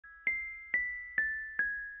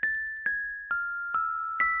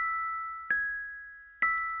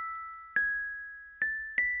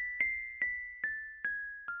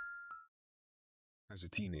As a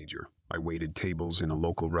teenager, I waited tables in a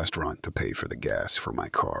local restaurant to pay for the gas for my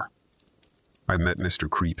car. I met Mr.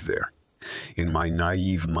 Creep there. In my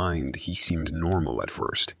naive mind, he seemed normal at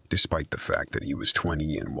first, despite the fact that he was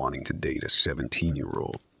 20 and wanting to date a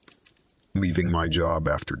 17-year-old. Leaving my job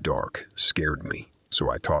after dark scared me, so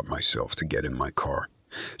I taught myself to get in my car,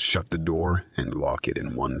 shut the door, and lock it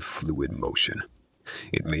in one fluid motion.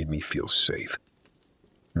 It made me feel safe.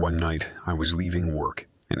 One night, I was leaving work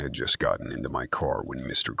and had just gotten into my car when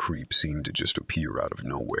Mr. Creep seemed to just appear out of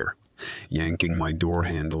nowhere, yanking my door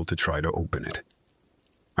handle to try to open it.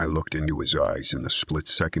 I looked into his eyes in the split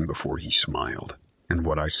second before he smiled, and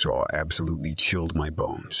what I saw absolutely chilled my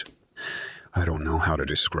bones. I don't know how to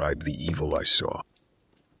describe the evil I saw.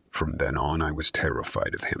 From then on, I was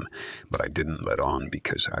terrified of him, but I didn't let on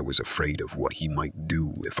because I was afraid of what he might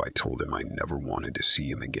do if I told him I never wanted to see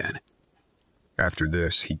him again. After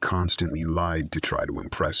this, he constantly lied to try to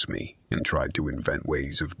impress me and tried to invent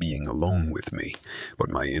ways of being alone with me, but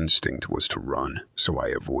my instinct was to run, so I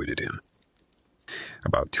avoided him.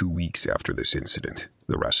 About 2 weeks after this incident,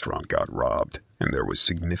 the restaurant got robbed, and there was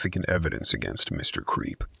significant evidence against Mr.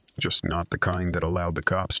 Creep, just not the kind that allowed the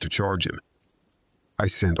cops to charge him. I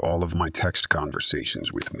sent all of my text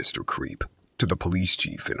conversations with Mr. Creep to the police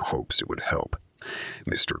chief in hopes it would help.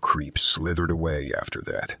 Mr. Creep slithered away after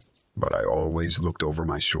that, but I always looked over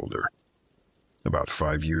my shoulder. About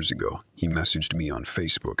 5 years ago, he messaged me on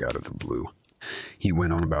Facebook out of the blue. He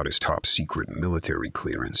went on about his top-secret military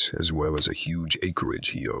clearance, as well as a huge acreage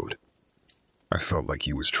he owed. I felt like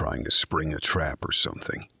he was trying to spring a trap or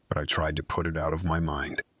something, but I tried to put it out of my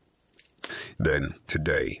mind. Then,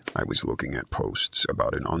 today, I was looking at posts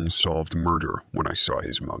about an unsolved murder when I saw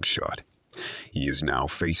his mugshot. He is now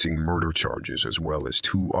facing murder charges as well as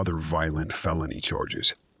 2 other violent felony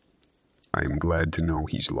charges. I am glad to know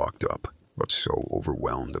he's locked up, but so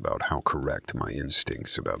overwhelmed about how correct my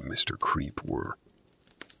instincts about Mr. Creep were.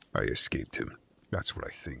 I escaped him. That's what I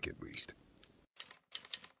think, at least.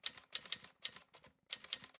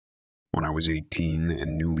 When I was 18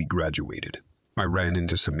 and newly graduated, I ran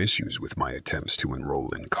into some issues with my attempts to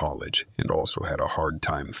enroll in college and also had a hard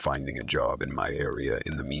time finding a job in my area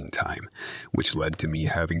in the meantime, which led to me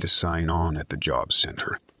having to sign on at the job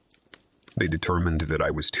center. They determined that I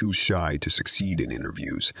was too shy to succeed in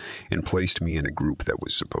interviews and placed me in a group that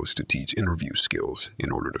was supposed to teach interview skills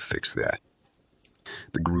in order to fix that.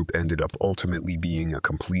 The group ended up ultimately being a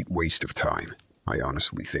complete waste of time. I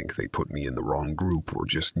honestly think they put me in the wrong group or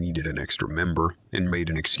just needed an extra member and made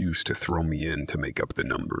an excuse to throw me in to make up the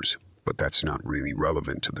numbers, but that's not really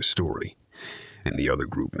relevant to the story, and the other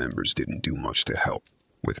group members didn't do much to help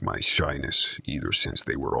with my shyness, either, since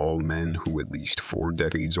they were all men who were at least 4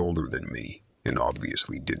 decades older than me and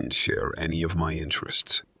obviously didn't share any of my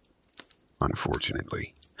interests.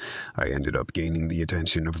 Unfortunately, I ended up gaining the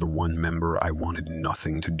attention of the one member I wanted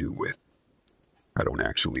nothing to do with. I don't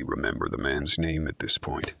actually remember the man's name at this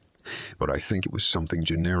point, but I think it was something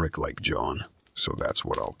generic like John, so that's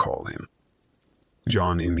what I'll call him.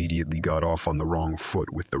 John immediately got off on the wrong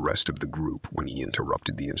foot with the rest of the group when he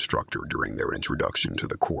interrupted the instructor during their introduction to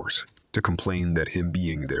the course to complain that him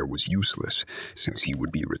being there was useless since he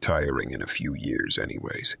would be retiring in a few years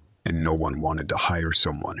anyways, and no one wanted to hire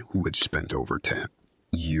someone who had spent over 10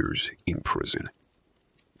 years in prison.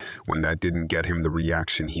 When that didn't get him the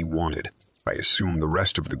reaction he wanted, I assume the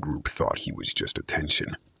rest of the group thought he was just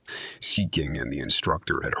attention seeking, and the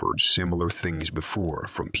instructor had heard similar things before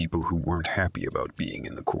from people who weren't happy about being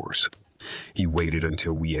in the course. He waited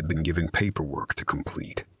until we had been given paperwork to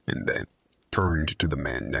complete, and then turned to the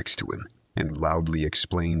man next to him and loudly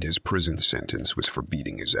explained his prison sentence was for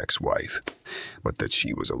beating his ex-wife, but that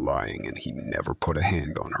she was lying and he never put a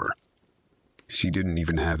hand on her. She didn't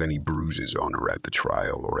even have any bruises on her at the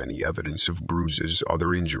trial or any evidence of bruises,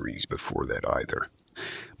 other injuries before that either.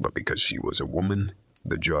 But because she was a woman,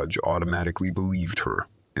 the judge automatically believed her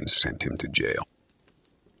and sent him to jail.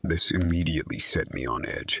 This immediately set me on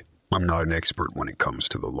edge. I'm not an expert when it comes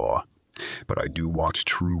to the law, but I do watch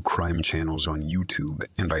true crime channels on YouTube,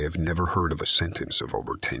 and I have never heard of a sentence of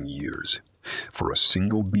over 10 years. For a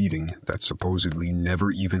single beating that supposedly never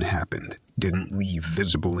even happened, didn't leave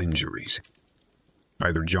visible injuries.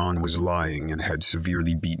 Either John was lying and had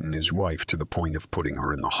severely beaten his wife to the point of putting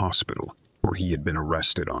her in the hospital, or he had been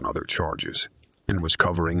arrested on other charges and was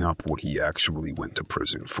covering up what he actually went to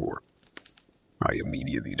prison for. I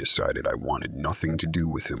immediately decided I wanted nothing to do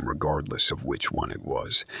with him regardless of which one it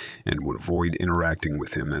was, and would avoid interacting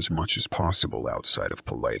with him as much as possible outside of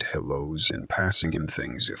polite hellos and passing him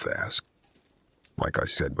things if asked. Like I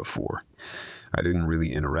said before, I didn't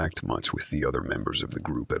really interact much with the other members of the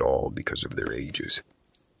group at all because of their ages.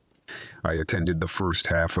 I attended the first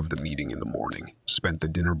half of the meeting in the morning, spent the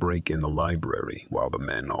dinner break in the library while the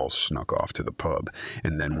men all snuck off to the pub,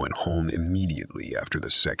 and then went home immediately after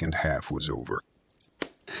the second half was over.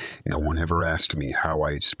 No one ever asked me how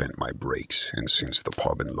I had spent my breaks, and since the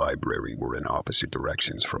pub and library were in opposite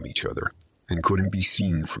directions from each other, and couldn't be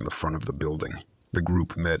seen from the front of the building, the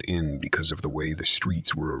group met in because of the way the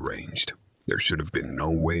streets were arranged. There should have been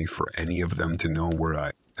no way for any of them to know where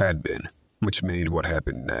I had been, which made what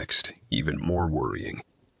happened next even more worrying.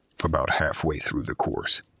 About halfway through the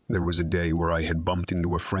course, there was a day where I had bumped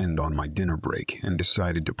into a friend on my dinner break and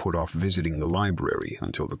decided to put off visiting the library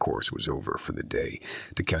until the course was over for the day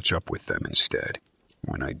to catch up with them instead,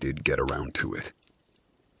 when I did get around to it.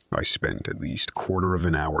 I spent at least quarter of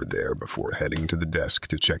an hour there before heading to the desk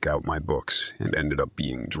to check out my books and ended up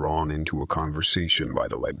being drawn into a conversation by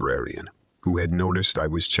the librarian, who had noticed I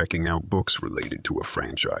was checking out books related to a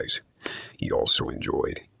franchise he also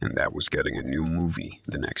enjoyed, and that was getting a new movie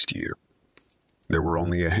the next year. There were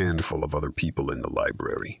only a handful of other people in the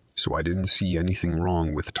library, so I didn't see anything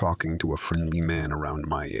wrong with talking to a friendly man around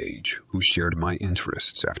my age who shared my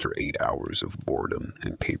interests after 8 hours of boredom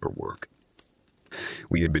and paperwork.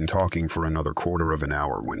 We had been talking for another quarter of an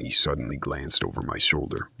hour when he suddenly glanced over my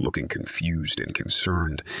shoulder, looking confused and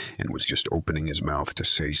concerned, and was just opening his mouth to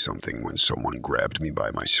say something when someone grabbed me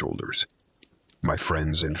by my shoulders. My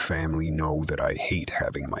friends and family know that I hate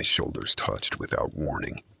having my shoulders touched without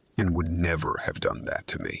warning, and would never have done that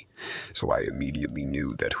to me, so I immediately knew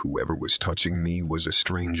that whoever was touching me was a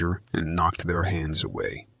stranger and knocked their hands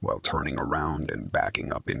away while turning around and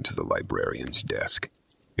backing up into the librarian's desk.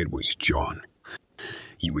 It was John.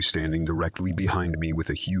 He was standing directly behind me with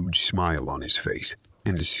a huge smile on his face,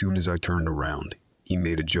 and as soon as I turned around, he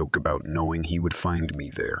made a joke about knowing he would find me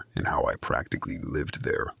there and how I practically lived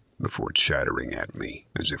there before chattering at me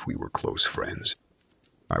as if we were close friends.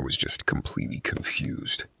 I was just completely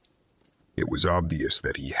confused. It was obvious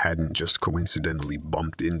that he hadn't just coincidentally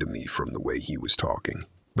bumped into me from the way he was talking,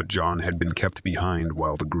 but John had been kept behind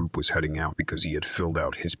while the group was heading out because he had filled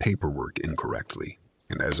out his paperwork incorrectly.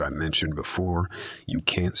 And as I mentioned before, you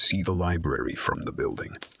can't see the library from the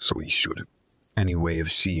building, so he shouldn't any way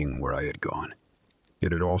of seeing where I had gone.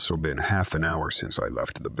 It had also been half an hour since I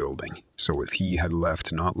left the building, so if he had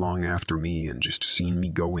left not long after me and just seen me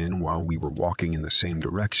go in while we were walking in the same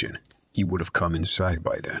direction, he would have come inside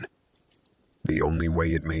by then. The only way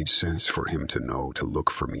it made sense for him to know to look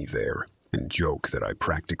for me there and joke that I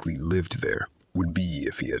practically lived there would be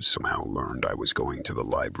if he had somehow learned I was going to the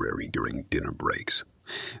library during dinner breaks,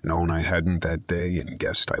 known I hadn't that day and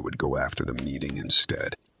guessed I would go after the meeting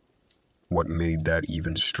instead. What made that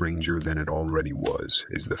even stranger than it already was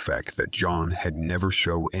is the fact that John had never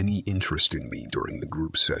shown any interest in me during the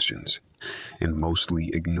group sessions, and mostly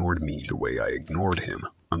ignored me the way I ignored him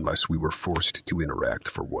unless we were forced to interact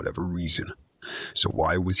for whatever reason. So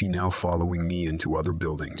why was he now following me into other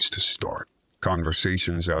buildings to start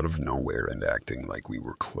conversations out of nowhere and acting like we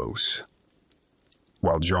were close?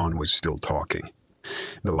 While John was still talking,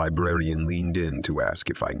 the librarian leaned in to ask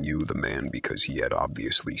if I knew the man because he had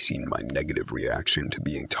obviously seen my negative reaction to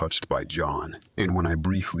being touched by John, and when I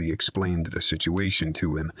briefly explained the situation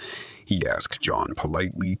to him, he asked John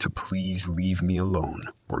politely to please leave me alone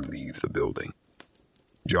or leave the building.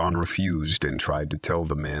 John refused and tried to tell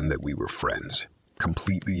the man that we were friends,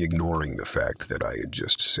 completely ignoring the fact that I had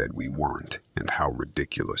just said we weren't and how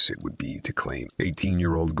ridiculous it would be to claim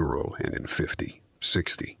 18-year-old girl and in 50,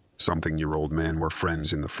 60, something-year-old man were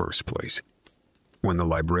friends in the first place. When the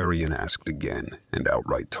librarian asked again and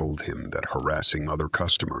outright told him that harassing other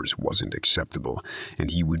customers wasn't acceptable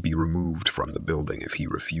and he would be removed from the building if he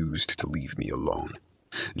refused to leave me alone,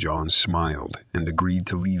 John smiled and agreed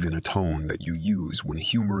to leave in a tone that you use when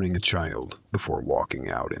humoring a child before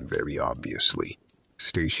walking out and very obviously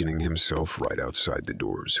stationing himself right outside the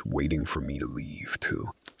doors, waiting for me to leave too.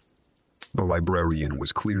 The librarian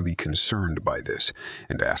was clearly concerned by this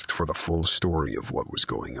and asked for the full story of what was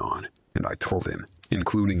going on, and I told him,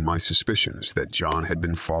 including my suspicions that John had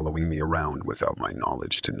been following me around without my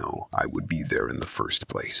knowledge to know I would be there in the first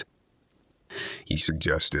place. He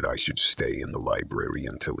suggested I should stay in the library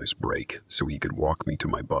until his break so he could walk me to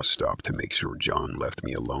my bus stop to make sure John left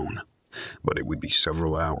me alone, but it would be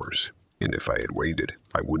several hours, and if I had waited,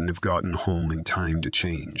 I wouldn't have gotten home in time to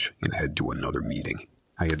change and head to another meeting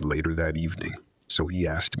I had later that evening, so he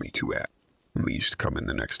asked me to at least come in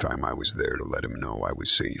the next time I was there to let him know I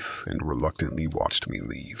was safe and reluctantly watched me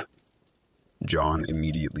leave. John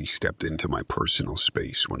immediately stepped into my personal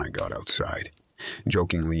space when I got outside,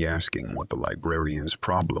 jokingly asking what the librarian's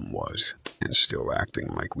problem was and still acting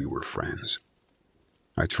like we were friends.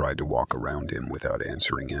 I tried to walk around him without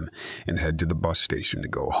answering him and head to the bus station to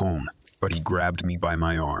go home, but he grabbed me by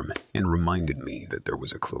my arm and reminded me that there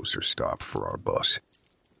was a closer stop for our bus.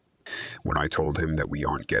 When I told him that we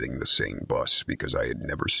aren't getting the same bus because I had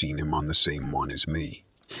never seen him on the same one as me,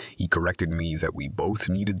 he corrected me that we both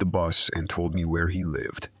needed the bus and told me where he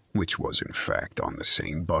lived, which was in fact on the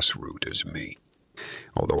same bus route as me.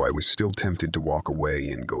 Although I was still tempted to walk away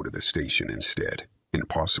and go to the station instead, and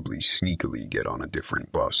possibly sneakily get on a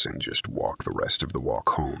different bus and just walk the rest of the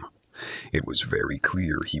walk home. It was very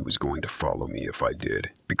clear he was going to follow me if I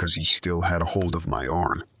did, because he still had a hold of my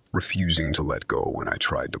arm, refusing to let go when I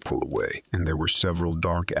tried to pull away, and there were several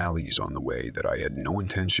dark alleys on the way that I had no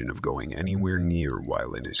intention of going anywhere near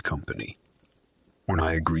while in his company. When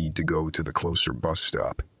I agreed to go to the closer bus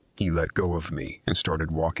stop, he let go of me and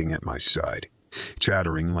started walking at my side,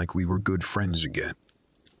 chattering like we were good friends again.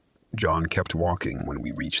 John kept walking when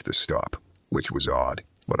we reached the stop, which was odd,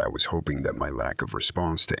 but I was hoping that my lack of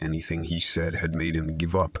response to anything he said had made him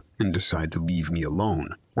give up and decide to leave me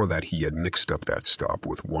alone, or that he had mixed up that stop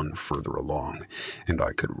with one further along, and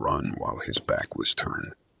I could run while his back was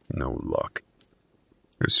turned. No luck.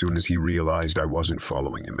 As soon as he realized I wasn't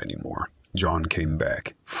following him anymore, John came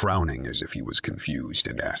back, frowning as if he was confused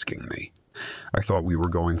and asking me. I thought we were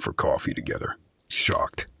going for coffee together.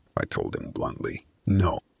 Shocked, I told him bluntly.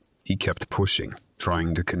 No. He kept pushing,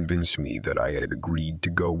 trying to convince me that I had agreed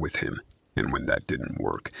to go with him, and when that didn't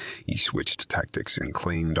work, he switched tactics and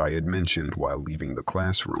claimed I had mentioned while leaving the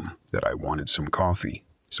classroom that I wanted some coffee,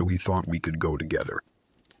 so he thought we could go together.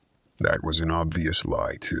 That was an obvious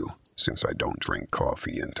lie, too, since I don't drink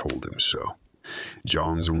coffee and told him so.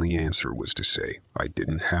 John's only answer was to say I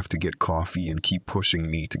didn't have to get coffee and keep pushing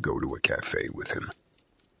me to go to a cafe with him.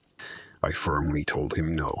 I firmly told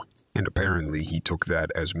him no, and apparently he took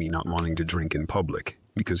that as me not wanting to drink in public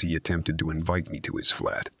because he attempted to invite me to his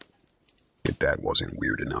flat. If that wasn't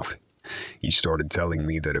weird enough, he started telling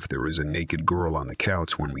me that if there is a naked girl on the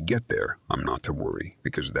couch when we get there, I'm not to worry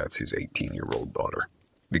because that's his 18-year-old daughter.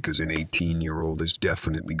 Because an 18-year-old is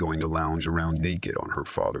definitely going to lounge around naked on her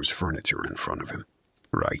father's furniture in front of him.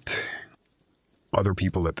 Right. Other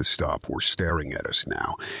people at the stop were staring at us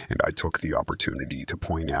now, and I took the opportunity to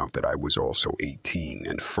point out that I was also 18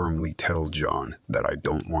 and firmly tell John that I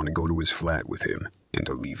don't want to go to his flat with him and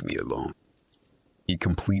to leave me alone. He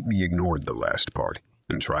completely ignored the last part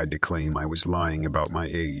and tried to claim I was lying about my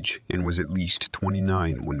age and was at least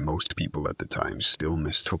 29 when most people at the time still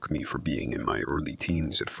mistook me for being in my early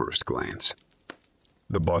teens at first glance.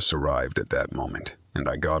 The bus arrived at that moment, and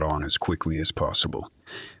I got on as quickly as possible,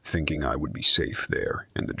 thinking I would be safe there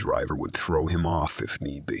and the driver would throw him off if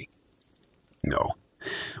need be. No,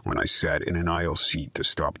 when I sat in an aisle seat to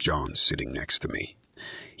stop John sitting next to me,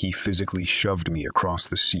 he physically shoved me across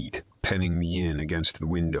the seat, penning me in against the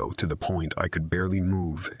window to the point I could barely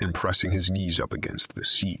move and pressing his knees up against the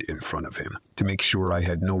seat in front of him to make sure I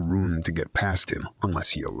had no room to get past him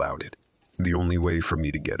unless he allowed it. The only way for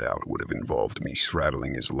me to get out would have involved me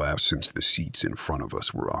straddling his lap since the seats in front of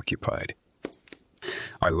us were occupied.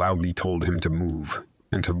 I loudly told him to move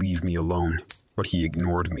and to leave me alone, but he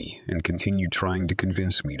ignored me and continued trying to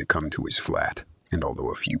convince me to come to his flat. And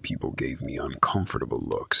although a few people gave me uncomfortable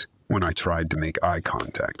looks when I tried to make eye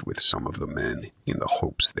contact with some of the men in the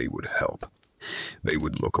hopes they would help, they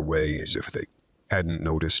would look away as if they hadn't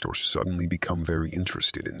noticed or suddenly become very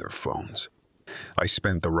interested in their phones. I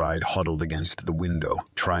spent the ride huddled against the window,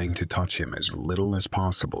 trying to touch him as little as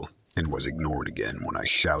possible, and was ignored again when I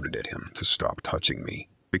shouted at him to stop touching me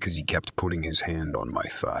because he kept putting his hand on my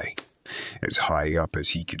thigh, as high up as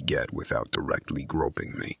he could get without directly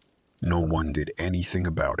groping me. No one did anything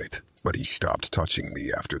about it, but he stopped touching me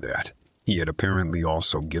after that. He had apparently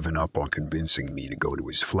also given up on convincing me to go to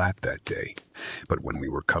his flat that day, but when we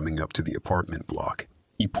were coming up to the apartment block,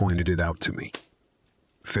 he pointed it out to me,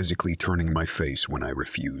 physically turning my face when I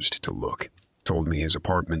refused to look, told me his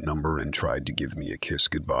apartment number and tried to give me a kiss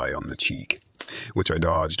goodbye on the cheek, which I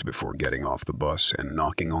dodged before getting off the bus and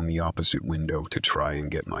knocking on the opposite window to try and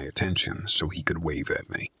get my attention so he could wave at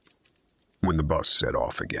me. When the bus set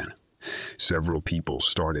off again, several people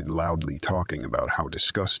started loudly talking about how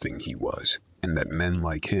disgusting he was, and that men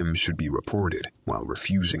like him should be reported, while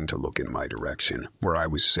refusing to look in my direction, where I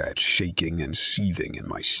was sat shaking and seething in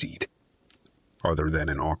my seat. Other than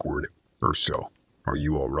an awkward, "So, are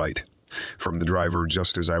you all right?" from the driver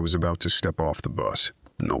just as I was about to step off the bus,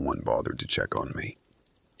 no one bothered to check on me.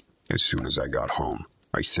 As soon as I got home,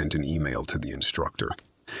 I sent an email to the instructor,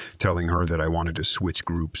 telling her that I wanted to switch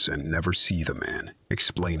groups and never see the man,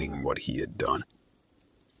 explaining what he had done.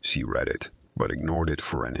 She read it, but ignored it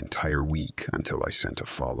for an entire week until I sent a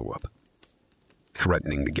follow-up.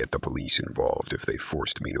 threatening to get the police involved if they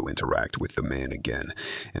forced me to interact with the man again,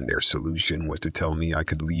 and their solution was to tell me I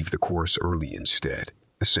could leave the course early instead,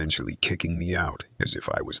 essentially kicking me out as if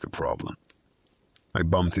I was the problem. I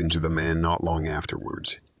bumped into the man not long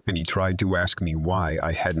afterwards, and he tried to ask me why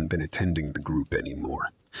I hadn't been attending the group anymore,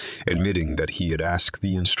 admitting that he had asked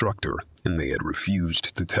the instructor and they had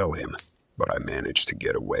refused to tell him, but I managed to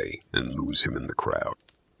get away and lose him in the crowd.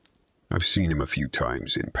 I've seen him a few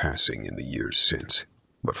times in passing in the years since,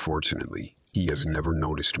 but fortunately, he has never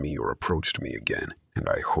noticed me or approached me again, and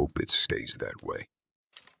I hope it stays that way.